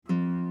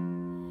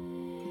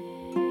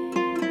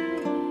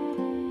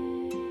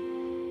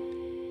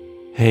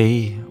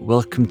Hey,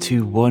 welcome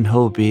to One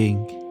Whole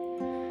Being.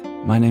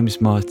 My name is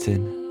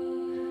Martin,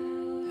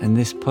 and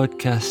this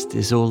podcast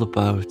is all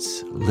about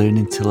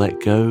learning to let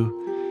go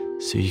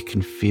so you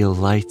can feel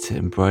lighter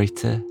and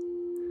brighter,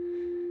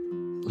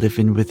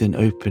 living with an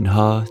open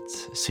heart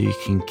so you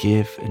can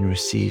give and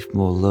receive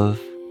more love.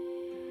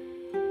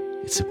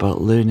 It's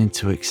about learning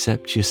to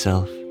accept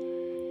yourself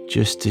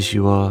just as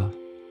you are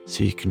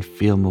so you can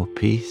feel more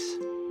peace,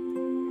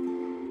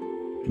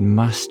 and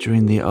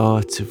mastering the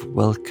art of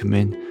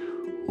welcoming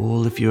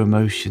all of your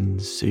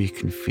emotions so you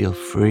can feel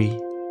free.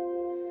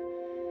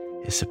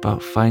 It's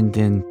about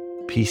finding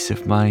peace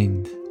of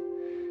mind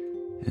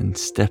and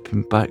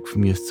stepping back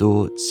from your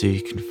thoughts so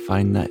you can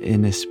find that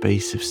inner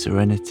space of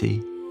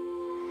serenity.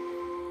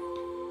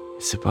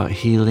 It's about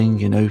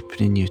healing and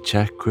opening your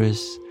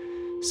chakras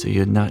so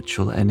your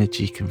natural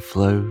energy can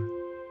flow,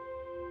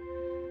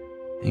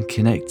 and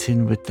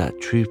connecting with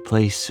that true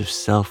place of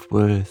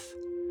self-worth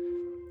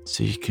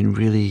so you can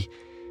really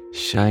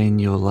shine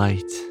your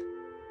light.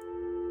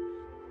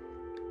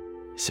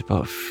 It's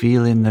about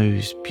feeling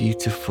those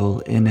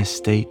beautiful inner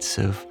states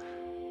of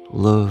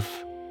love,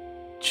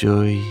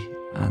 joy,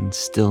 and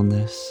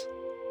stillness,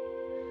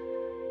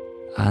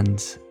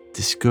 and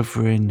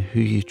discovering who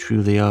you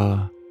truly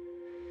are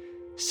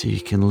so you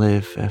can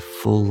live a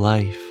full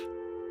life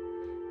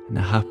and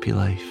a happy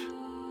life.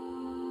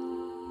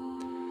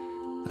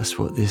 That's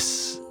what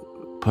this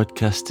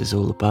podcast is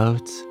all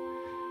about.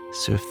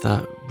 So if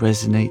that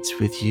resonates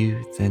with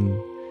you, then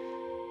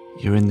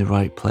you're in the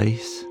right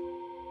place.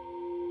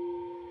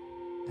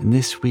 And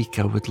this week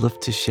I would love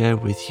to share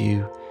with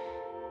you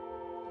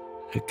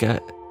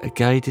a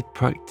guided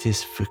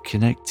practice for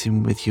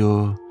connecting with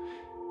your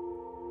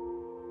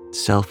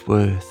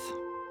self-worth.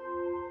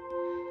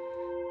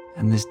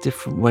 And there's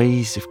different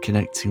ways of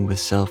connecting with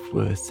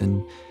self-worth,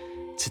 and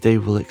today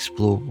we'll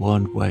explore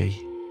one way.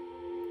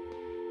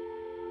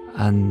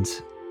 And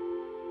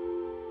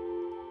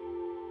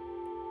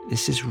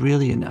this is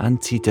really an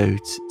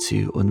antidote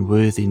to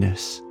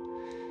unworthiness.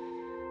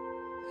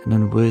 And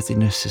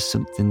unworthiness is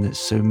something that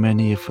so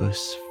many of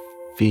us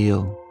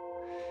feel,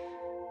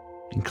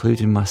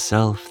 including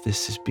myself.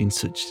 Unworthiness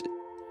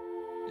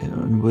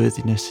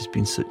has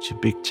been such a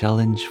big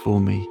challenge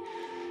for me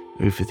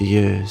over the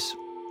years.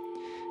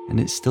 And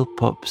it still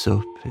pops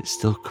up, it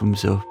still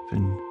comes up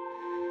and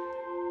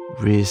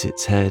rears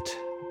its head.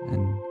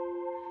 And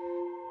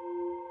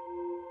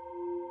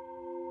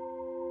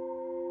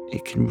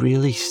it can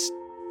really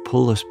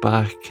pull us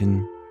back,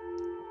 and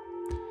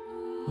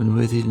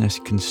unworthiness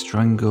can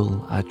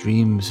strangle our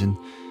dreams and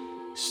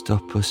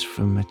stop us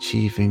from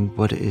achieving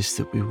what it is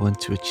that we want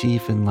to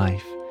achieve in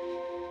life,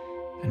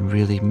 and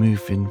really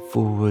moving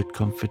forward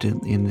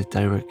confidently in the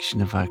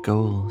direction of our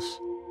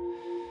goals.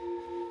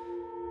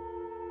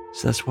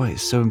 So that's why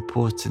it's so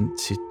important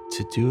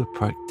to do a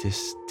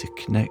practice to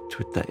connect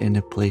with that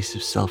inner place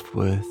of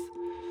self-worth,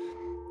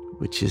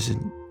 which is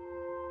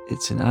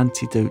it's an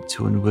antidote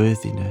to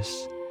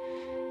unworthiness.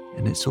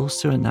 And it's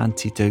also an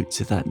antidote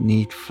to that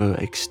need for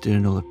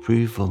external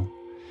approval.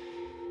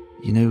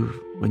 You know,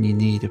 when you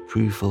need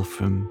approval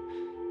from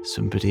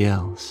somebody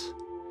else,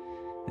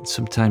 and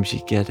sometimes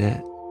you get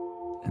it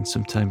and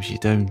sometimes you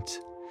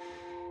don't.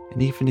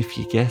 And even if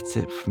you get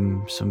it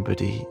from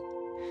somebody,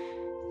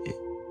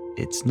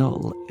 it's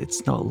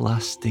not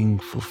lasting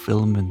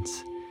fulfillment.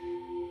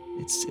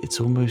 It's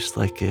almost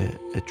like a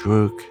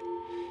drug.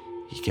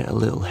 You get a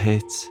little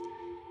hit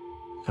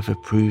of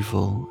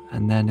approval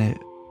and then it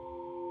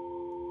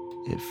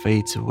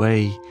fades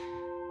away,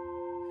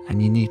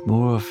 and you need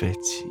more of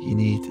it. You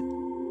need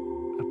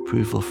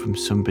approval from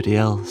somebody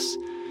else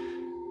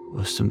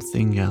or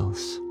something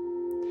else.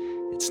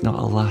 It's not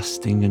a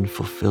lasting and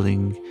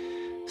fulfilling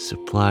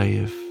supply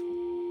of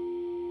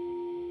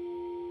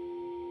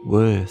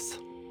worth.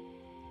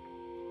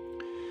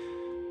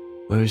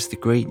 Whereas the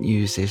great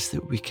news is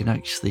that we can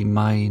actually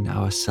mine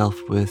our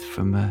self-worth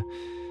from a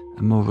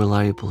more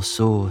reliable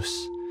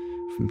source,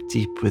 from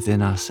deep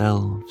within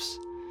ourselves.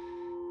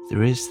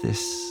 There is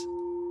this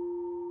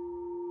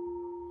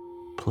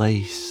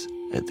place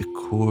at the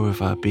core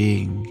of our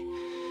being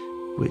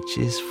which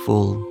is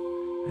full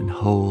and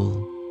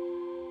whole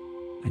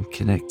and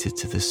connected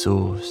to the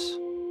source.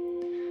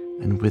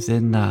 And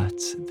within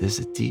that, there's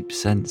a deep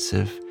sense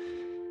of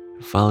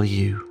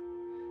value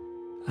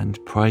and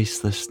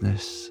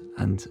pricelessness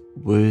and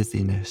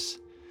worthiness,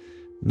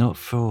 not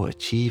for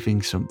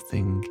achieving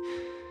something,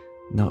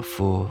 not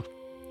for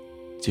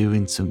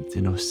doing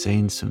something or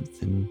saying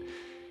something.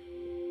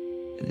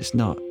 It's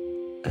not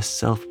a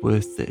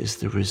self-worth that is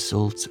the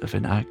result of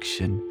an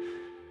action.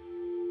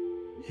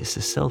 It's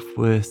a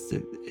self-worth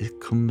that it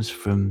comes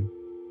from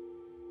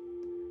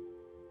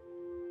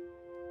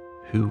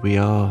who we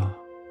are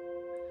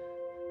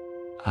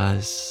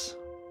as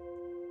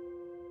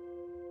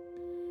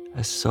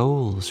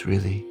souls,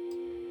 really.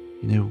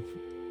 You know,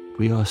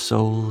 we are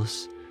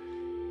souls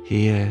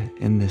here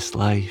in this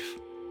life,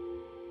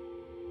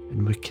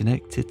 and we're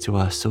connected to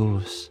our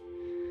source,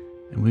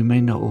 and we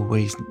may not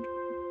always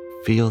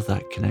feel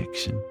that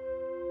connection.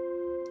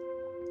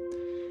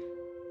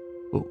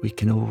 but we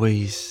can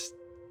always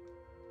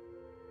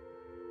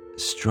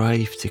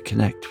strive to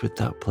connect with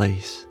that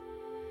place.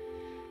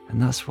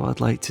 And that's what I'd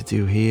like to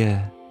do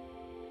here.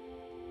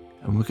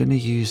 And we're going to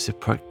use the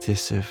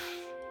practice of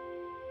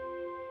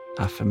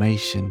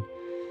affirmation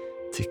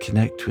to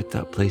connect with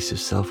that place of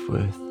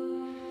self-worth.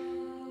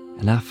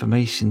 And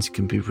affirmations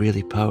can be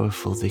really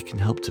powerful. They can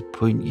help to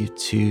point you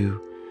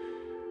to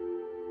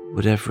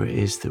whatever it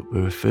is that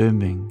we're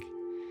affirming.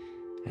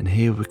 And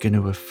here we're going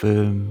to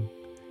affirm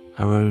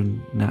our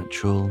own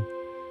natural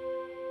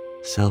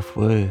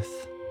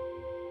self-worth.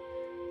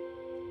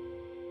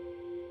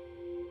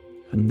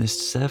 And there's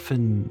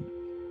 7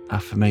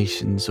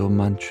 affirmations or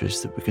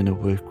mantras that we're going to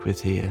work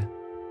with here.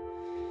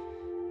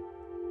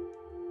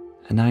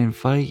 And I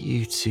invite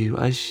you to,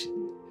 as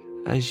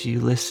you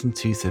listen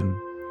to them,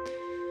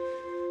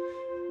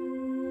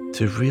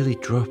 to really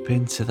drop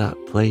into that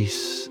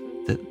place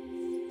that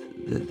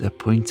they're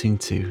pointing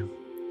to.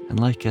 And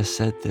like I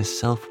said, their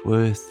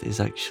self-worth is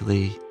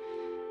actually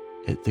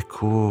at the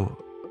core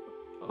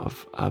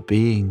of our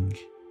being.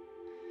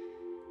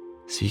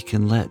 So you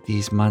can let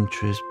these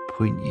mantras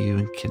point you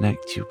and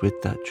connect you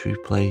with that true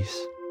place.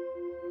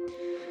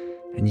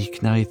 And you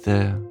can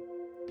either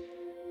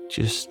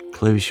just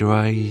close your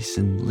eyes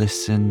and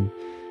listen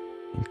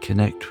and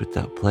connect with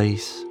that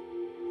place,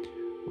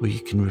 or you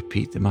can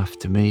repeat them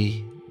after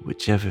me,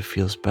 whichever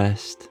feels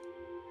best.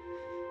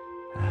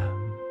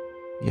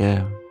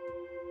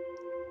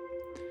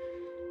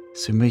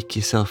 So make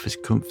yourself as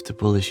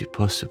comfortable as you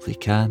possibly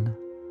can.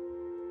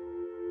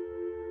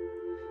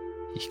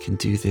 You can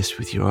do this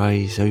with your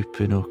eyes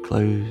open or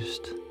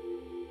closed.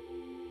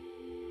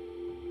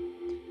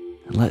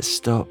 And let's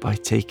start by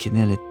taking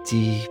in a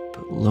deep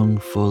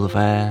lungful of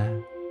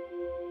air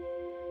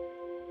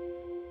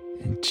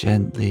and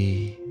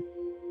gently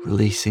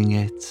releasing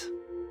it.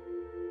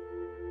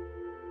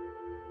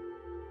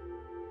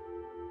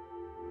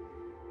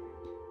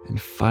 And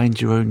find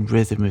your own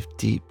rhythm of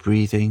deep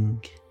breathing,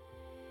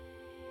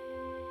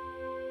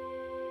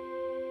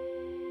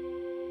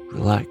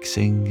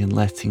 relaxing and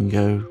letting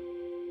go.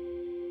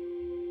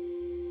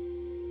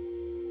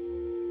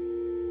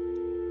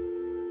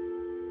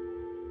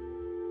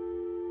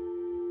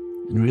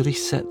 And really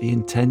set the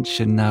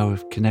intention now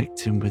of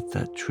connecting with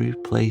that true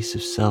place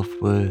of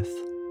self-worth.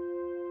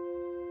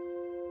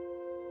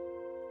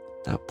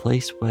 That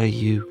place where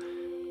you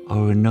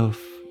are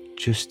enough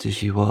just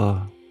as you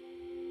are.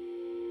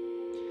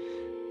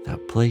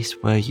 That place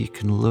where you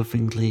can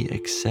lovingly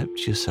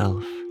accept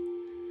yourself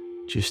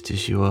just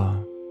as you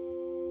are.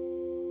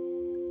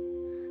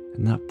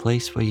 And that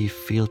place where you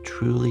feel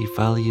truly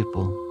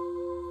valuable,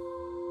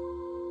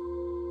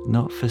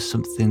 not for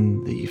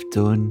something that you've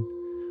done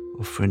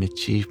or for an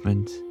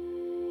achievement,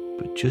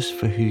 but just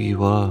for who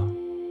you are.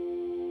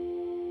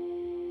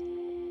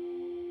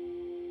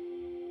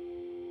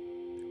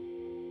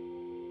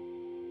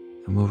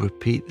 And we'll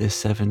repeat the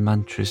 7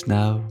 mantras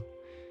now.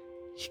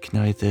 You can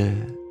either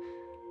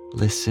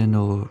listen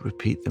or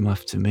repeat them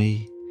after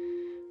me,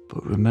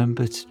 but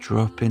remember to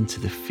drop into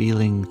the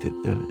feeling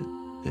that the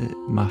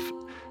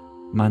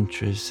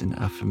mantras and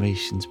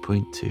affirmations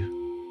point to.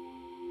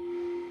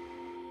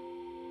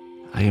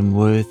 I am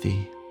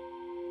worthy.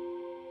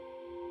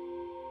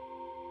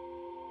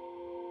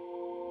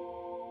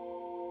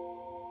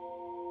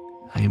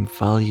 I am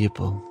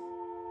valuable.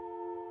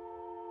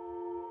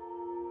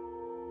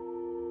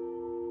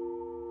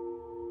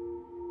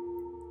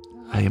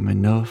 I am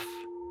enough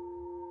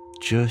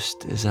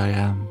just as I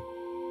am.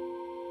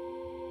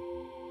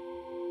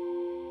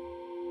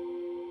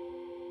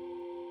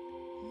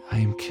 I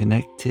am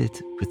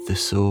connected with the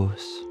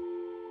source.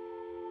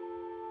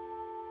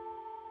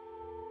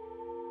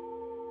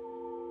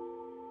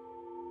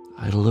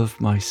 I love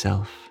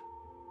myself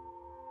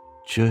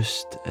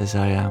just as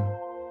I am.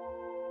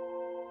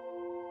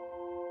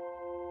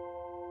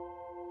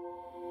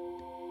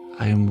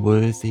 I am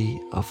worthy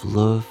of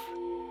love,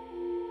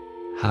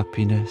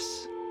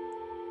 happiness,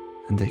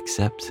 and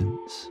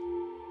acceptance.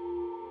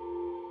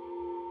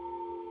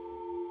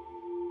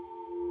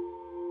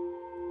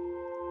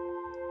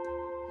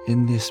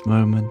 In this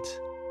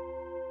moment,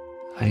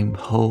 I am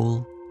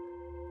whole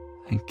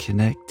and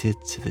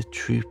connected to the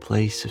true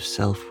place of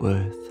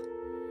self-worth.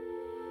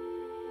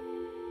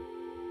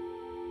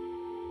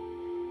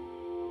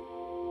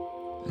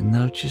 And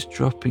now just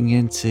dropping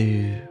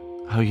into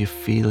how you're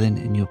feeling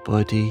in your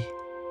body,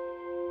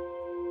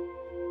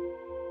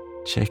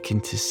 checking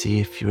to see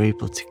if you're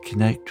able to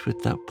connect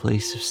with that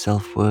place of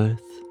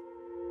self-worth.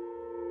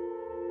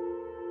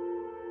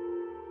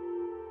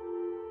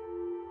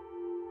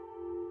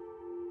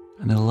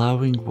 And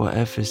allowing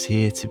whatever's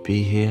here to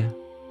be here.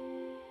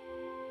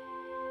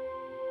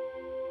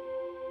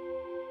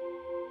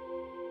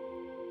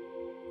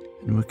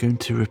 And we're going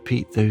to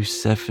repeat those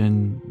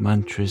 7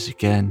 mantras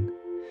again.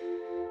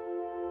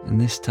 And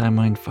this time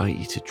I invite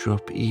you to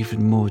drop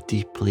even more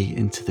deeply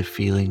into the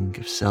feeling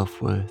of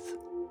self-worth.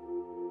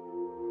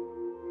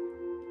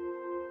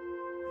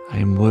 I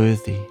am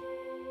worthy.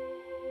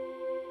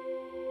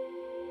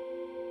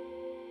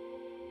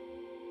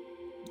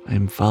 I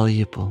am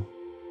valuable.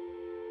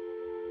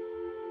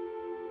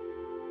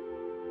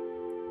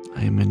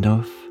 I am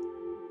enough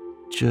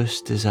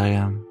just as I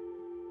am.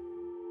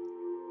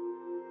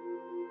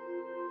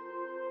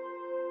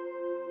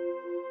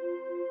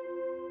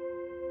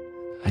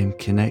 I am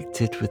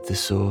connected with the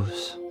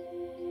source.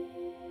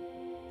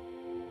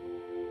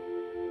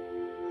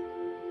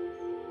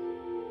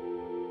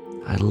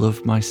 I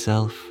love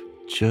myself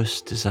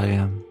just as I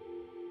am.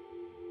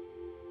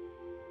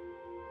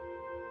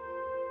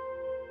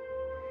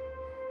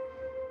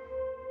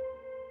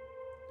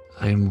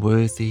 I am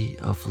worthy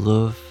of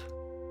love,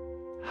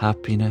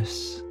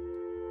 happiness,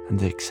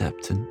 and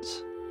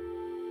acceptance.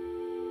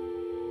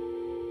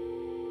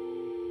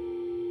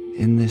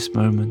 In this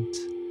moment,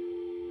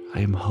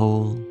 I am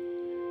whole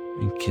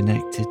and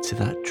connected to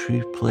that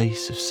true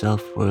place of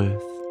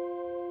self-worth.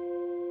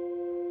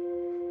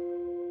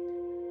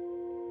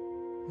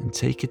 And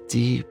take a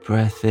deep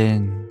breath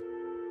in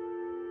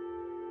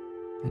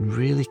and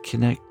really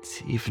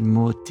connect even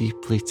more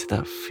deeply to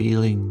that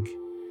feeling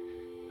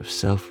of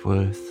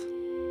self-worth.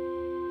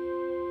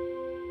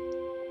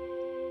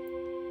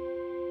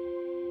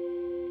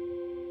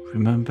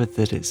 Remember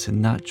that it's a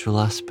natural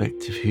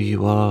aspect of who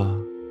you are.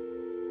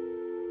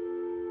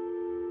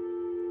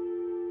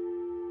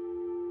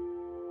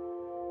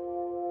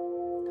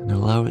 And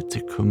allow it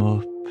to come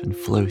up and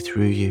flow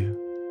through you.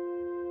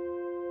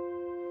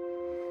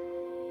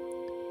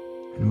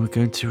 And we're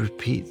going to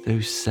repeat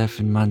those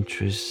 7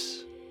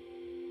 mantras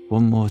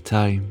one more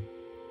time.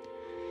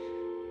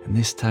 And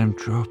this time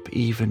drop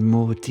even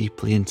more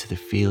deeply into the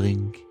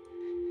feeling.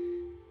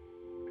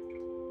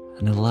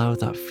 And allow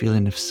that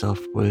feeling of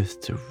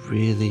self-worth to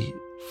really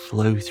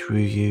flow through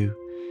you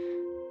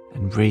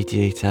and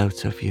radiate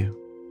out of you.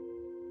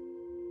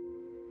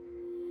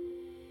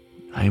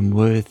 I am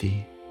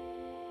worthy.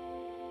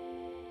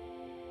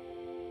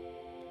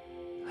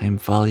 I am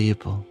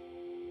valuable.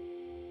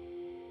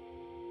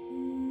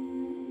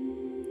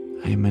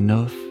 I am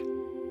enough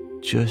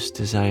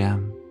just as I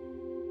am.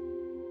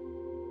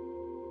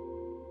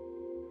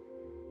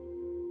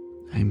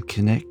 I am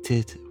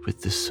connected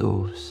with the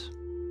source.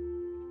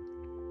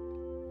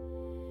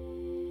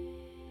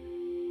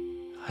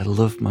 I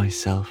love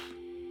myself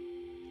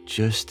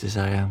just as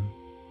I am.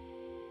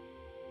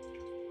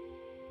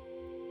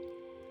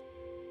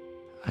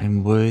 I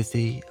am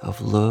worthy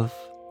of love,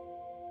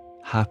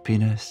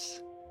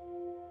 happiness,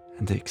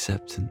 and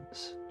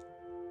acceptance.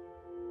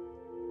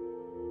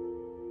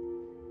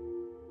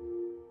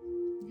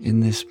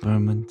 In this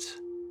moment,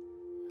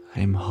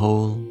 I am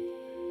whole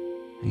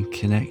and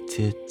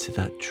connected to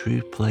that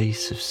true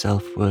place of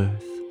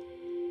self-worth.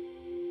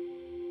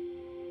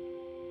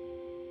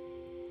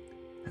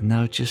 And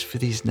now just for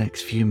these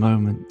next few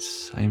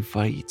moments, I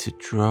invite you to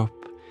drop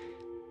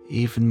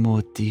even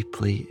more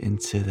deeply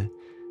into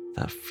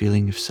that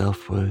feeling of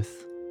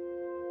self-worth.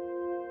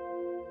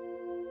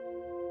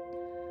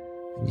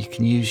 And you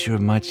can use your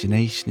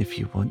imagination if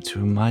you want to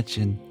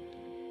imagine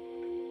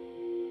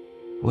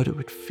what it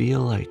would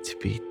feel like to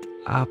be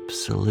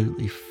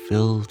absolutely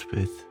filled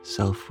with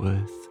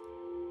self-worth.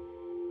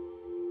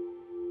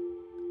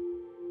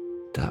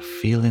 That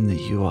feeling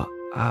that you are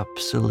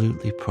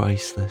absolutely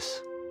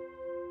priceless.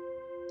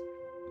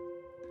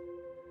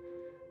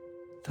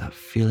 That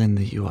feeling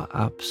that you are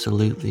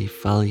absolutely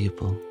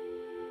valuable.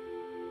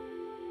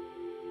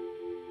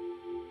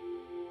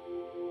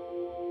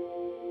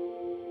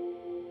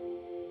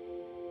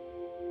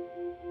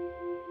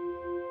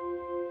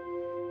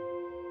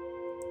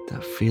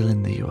 That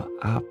feeling that you are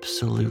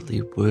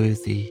absolutely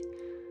worthy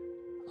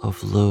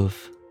of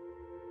love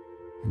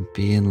and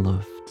being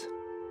loved.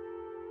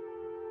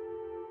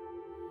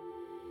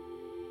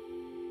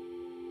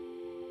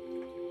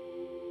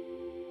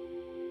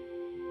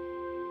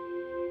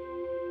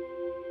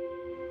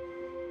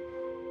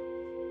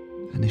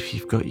 And if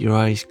you've got your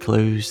eyes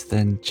closed,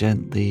 then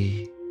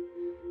gently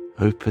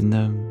open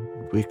them,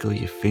 wiggle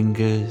your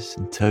fingers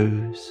and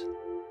toes.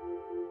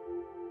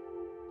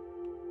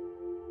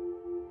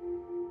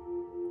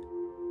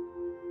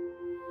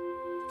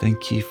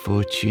 Thank you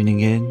for tuning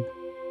in.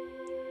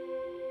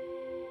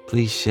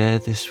 Please share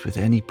this with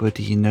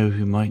anybody you know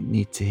who might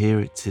need to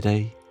hear it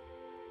today.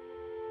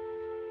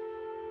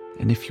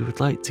 And if you would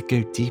like to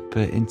go deeper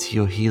into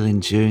your healing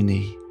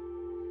journey,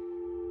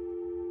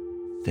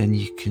 then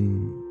you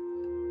can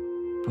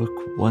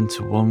book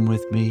one-to-one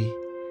with me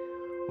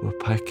or a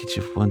package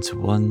of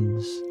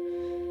one-to-ones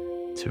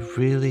to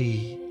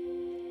really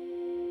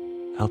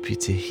help you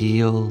to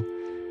heal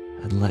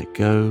and let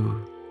go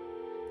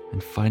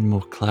and find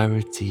more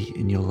clarity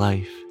in your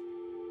life.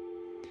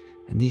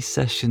 And these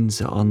sessions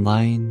are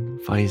online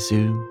via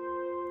Zoom.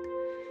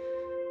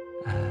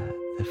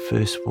 The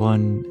first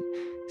one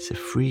is a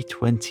free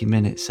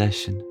 20-minute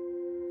session,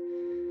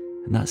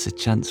 and that's a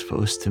chance for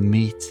us to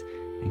meet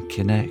and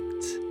connect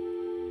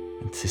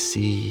and to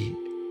see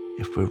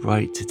if we're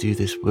right to do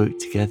this work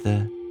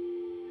together.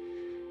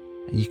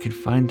 And you can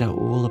find out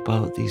all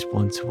about these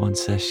one-to-one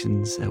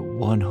sessions at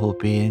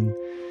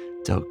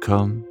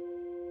onewholebeing.com.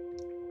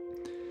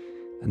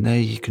 And there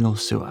you can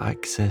also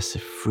access a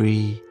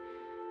free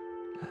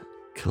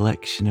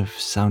collection of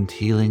sound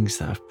healings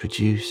that I've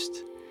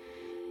produced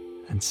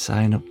and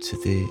sign up to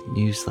the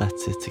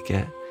newsletter to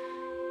get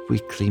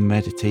weekly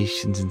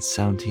meditations and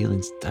sound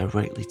healings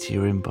directly to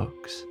your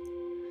inbox.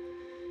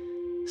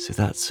 So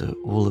that's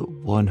all at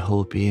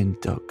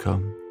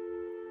onewholebeing.com.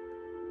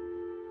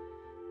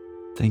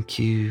 Thank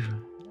you,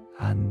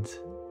 and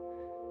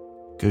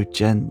go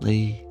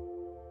gently,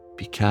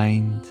 be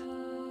kind,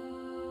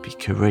 be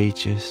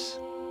courageous,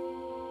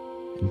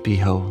 and be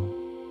whole.